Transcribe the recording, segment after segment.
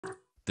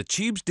The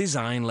tube's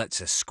design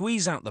lets us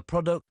squeeze out the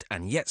product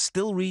and yet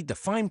still read the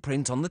fine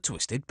print on the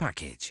twisted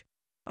package.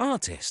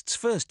 Artists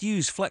first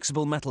used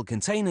flexible metal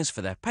containers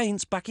for their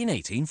paints back in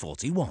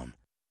 1841.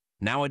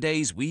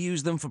 Nowadays, we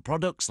use them for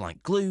products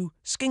like glue,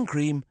 skin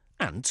cream,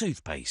 and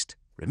toothpaste.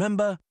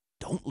 Remember,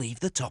 don't leave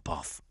the top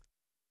off.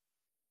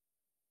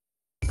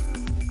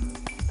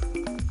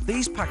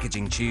 These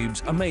packaging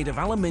tubes are made of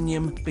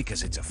aluminium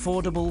because it's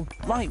affordable,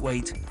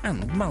 lightweight,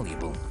 and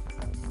malleable.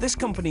 This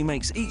company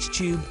makes each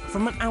tube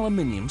from an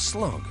aluminium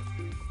slug.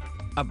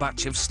 A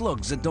batch of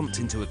slugs are dumped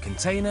into a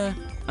container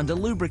and a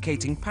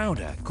lubricating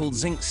powder called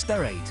zinc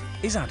stearate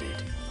is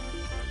added.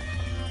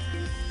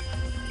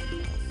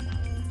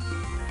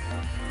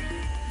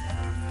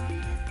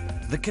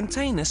 The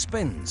container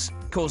spins,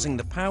 causing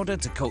the powder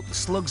to coat the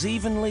slugs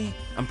evenly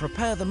and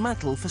prepare the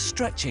metal for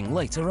stretching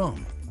later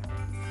on.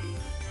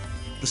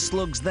 The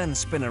slugs then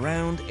spin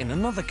around in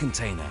another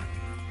container,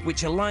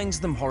 which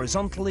aligns them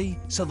horizontally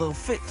so they'll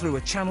fit through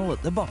a channel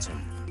at the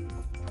bottom.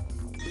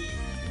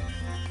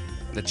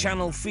 The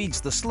channel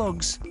feeds the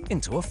slugs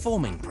into a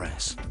forming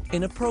press.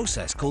 In a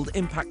process called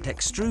impact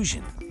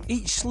extrusion,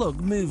 each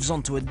slug moves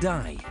onto a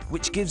die,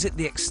 which gives it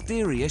the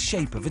exterior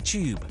shape of a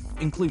tube,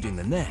 including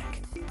the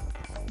neck.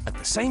 At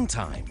the same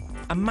time,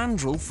 a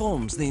mandrel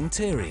forms the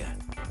interior.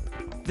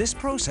 This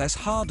process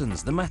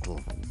hardens the metal,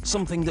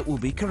 something that will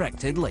be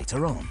corrected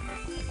later on.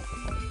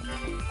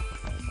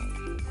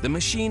 The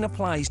machine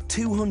applies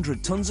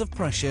 200 tons of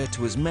pressure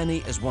to as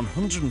many as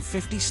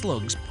 150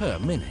 slugs per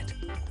minute.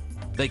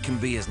 They can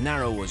be as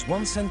narrow as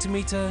 1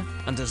 centimetre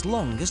and as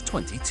long as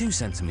 22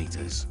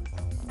 centimetres.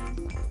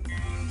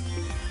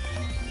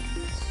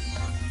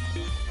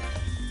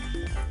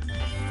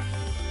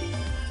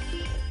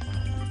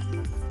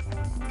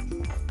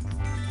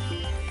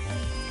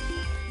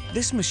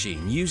 This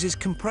machine uses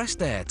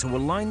compressed air to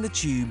align the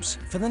tubes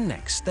for the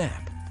next step.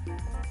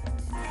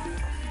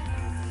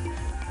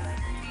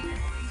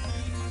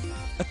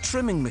 A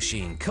trimming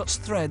machine cuts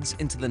threads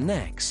into the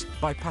necks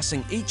by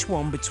passing each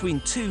one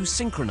between 2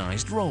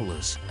 synchronized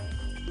rollers.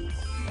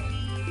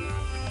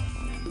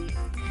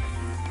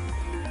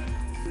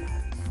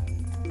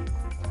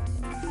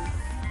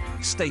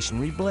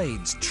 Stationary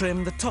blades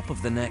trim the top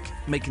of the neck,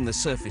 making the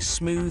surface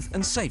smooth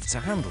and safe to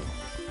handle.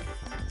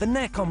 The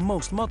neck on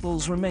most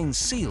models remains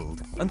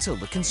sealed until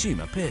the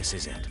consumer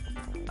pierces it.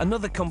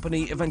 Another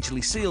company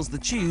eventually seals the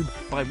tube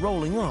by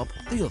rolling up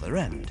the other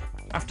end,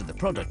 after the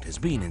product has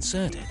been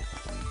inserted.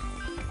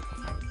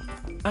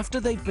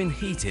 After they've been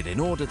heated in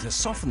order to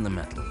soften the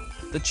metal,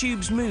 the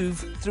tubes move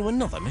through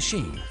another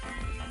machine.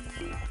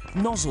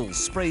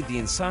 Nozzles spray the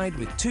inside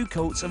with 2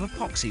 coats of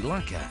epoxy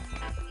lacquer.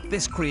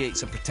 This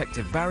creates a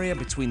protective barrier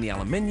between the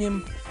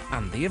aluminium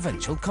and the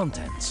eventual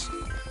contents.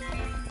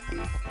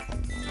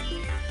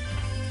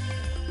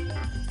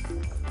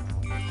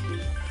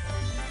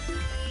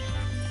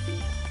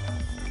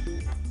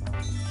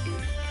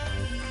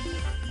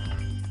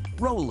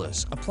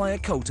 Rollers apply a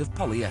coat of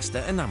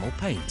polyester enamel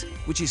paint,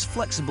 which is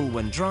flexible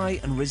when dry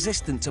and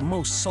resistant to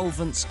most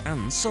solvents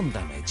and sun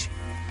damage.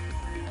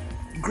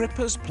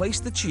 Grippers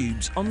place the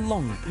tubes on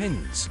long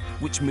pins,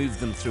 which move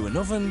them through an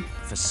oven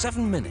for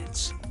 7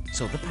 minutes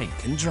so the paint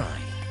can dry.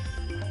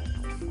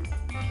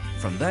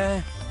 From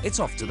there, it's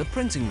off to the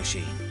printing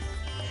machine.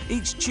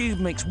 Each tube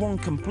makes 1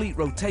 complete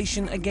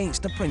rotation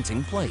against a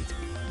printing plate.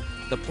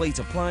 The plate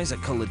applies a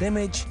coloured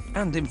image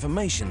and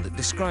information that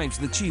describes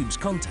the tube's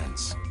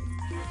contents.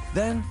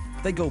 Then,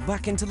 they go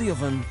back into the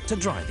oven to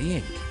dry the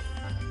ink.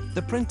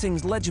 The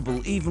printing's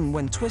legible even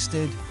when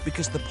twisted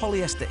because the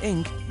polyester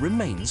ink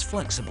remains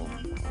flexible.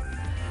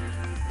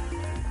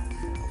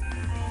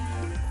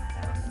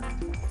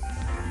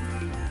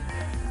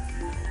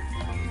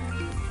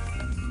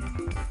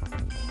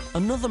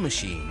 Another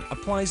machine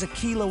applies a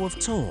kilo of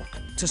torque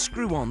to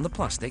screw on the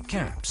plastic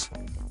caps.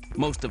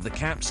 Most of the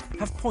caps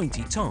have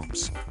pointy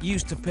tops,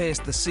 used to pierce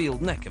the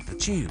sealed neck of the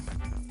tube.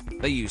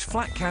 They use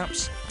flat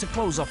caps to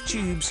close off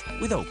tubes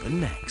with open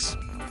necks.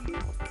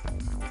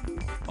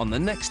 On the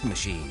next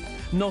machine,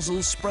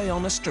 nozzles spray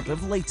on a strip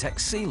of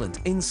latex sealant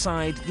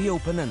inside the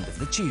open end of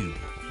the tube.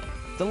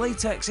 The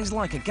latex is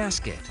like a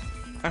gasket.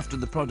 After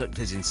the product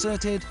is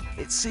inserted,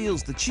 it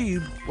seals the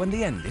tube when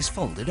the end is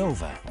folded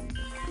over.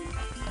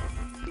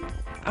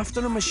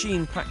 After a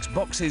machine packs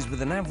boxes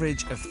with an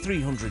average of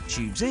 300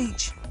 tubes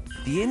each,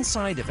 the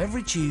inside of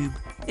every tube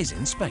is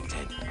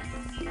inspected.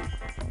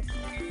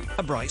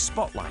 A bright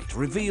spotlight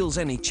reveals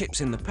any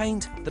chips in the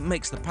paint that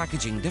makes the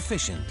packaging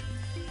deficient.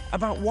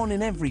 About 1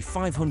 in every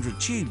 500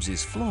 tubes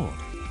is flawed.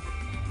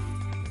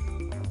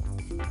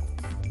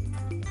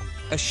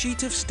 A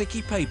sheet of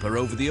sticky paper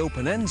over the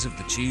open ends of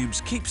the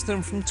tubes keeps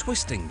them from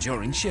twisting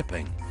during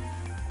shipping.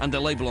 And a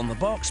label on the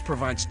box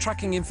provides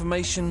tracking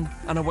information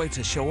and a way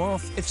to show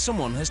off if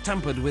someone has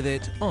tampered with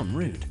it en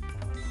route.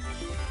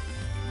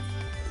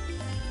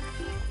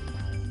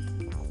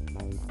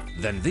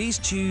 Then these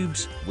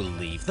tubes will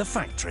leave the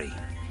factory.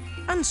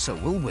 And so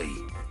will we,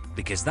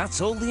 because that's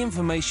all the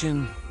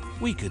information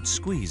we could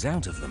squeeze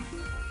out of them.